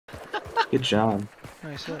Good job.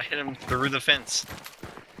 Nice I hit. hit him through the fence.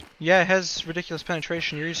 Yeah, it has ridiculous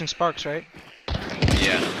penetration. You're using sparks, right?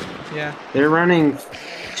 Yeah. Yeah. They're running.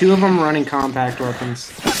 Two of them running compact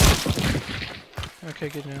weapons. Okay,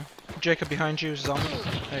 good now. Jacob behind you is zombie.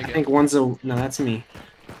 There you I go. think one's a. No, that's me.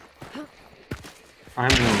 I'm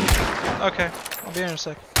one. Okay, I'll be here in a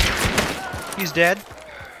sec. He's dead.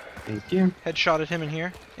 Thank you. Headshot at him in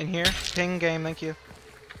here. In here. Ping game, thank you.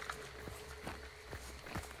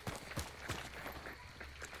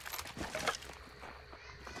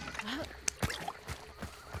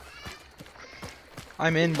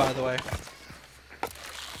 I'm in, by the way.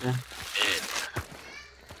 Yeah.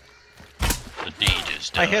 The deed is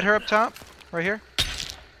done. I hit her up top, right here.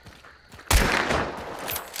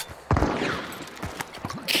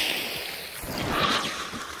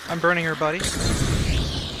 I'm burning her, buddy.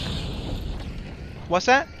 What's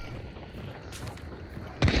that?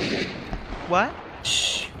 What?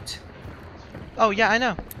 Shoot. Oh, yeah, I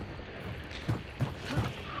know.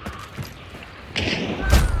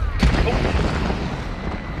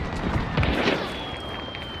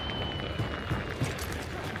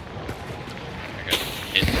 I got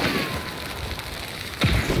hit.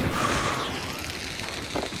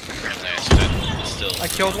 Still. I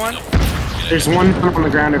killed one. There's one on the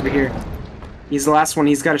ground over here. He's the last one.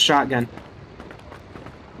 He's got a shotgun.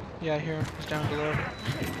 Yeah, I hear him. He's down below.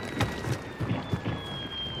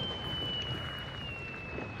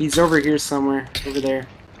 He's over here somewhere. Over there.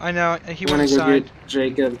 I know. He I'm went gonna go inside. get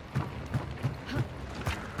Jacob.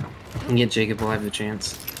 And get Jacob will have the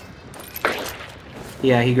chance.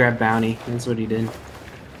 Yeah, he grabbed Bounty. That's what he did.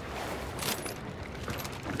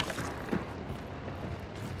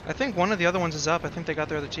 I think one of the other ones is up. I think they got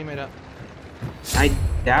their other teammate up. I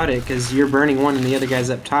doubt it, because you're burning one and the other guy's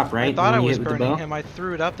up top, right? I thought The I one you was hit with the burning bow? him. I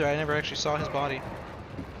threw it up there. I never actually saw his body.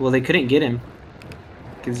 Well, they couldn't get him.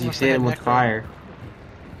 Because you Unless they hit had him with necro. fire.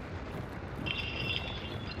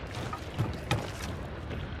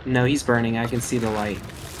 No, he's burning. I can see the light.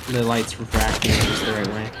 The light's refracting just the right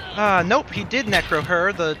way. Nope. He did necro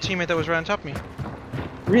her, the teammate that was right on top of me.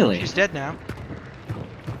 Really? She's dead now.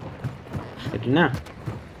 Good to know.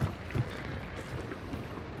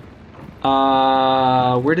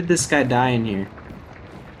 Where did this guy die in here?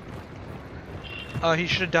 He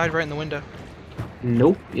should have died right in the window.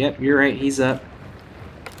 Nope. Yep, you're right. He's up.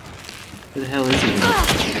 Where the hell is he?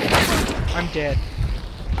 I'm dead.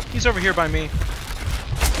 He's over here by me.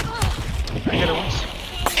 I hit her once.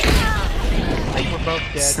 We're both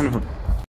dead. Son of a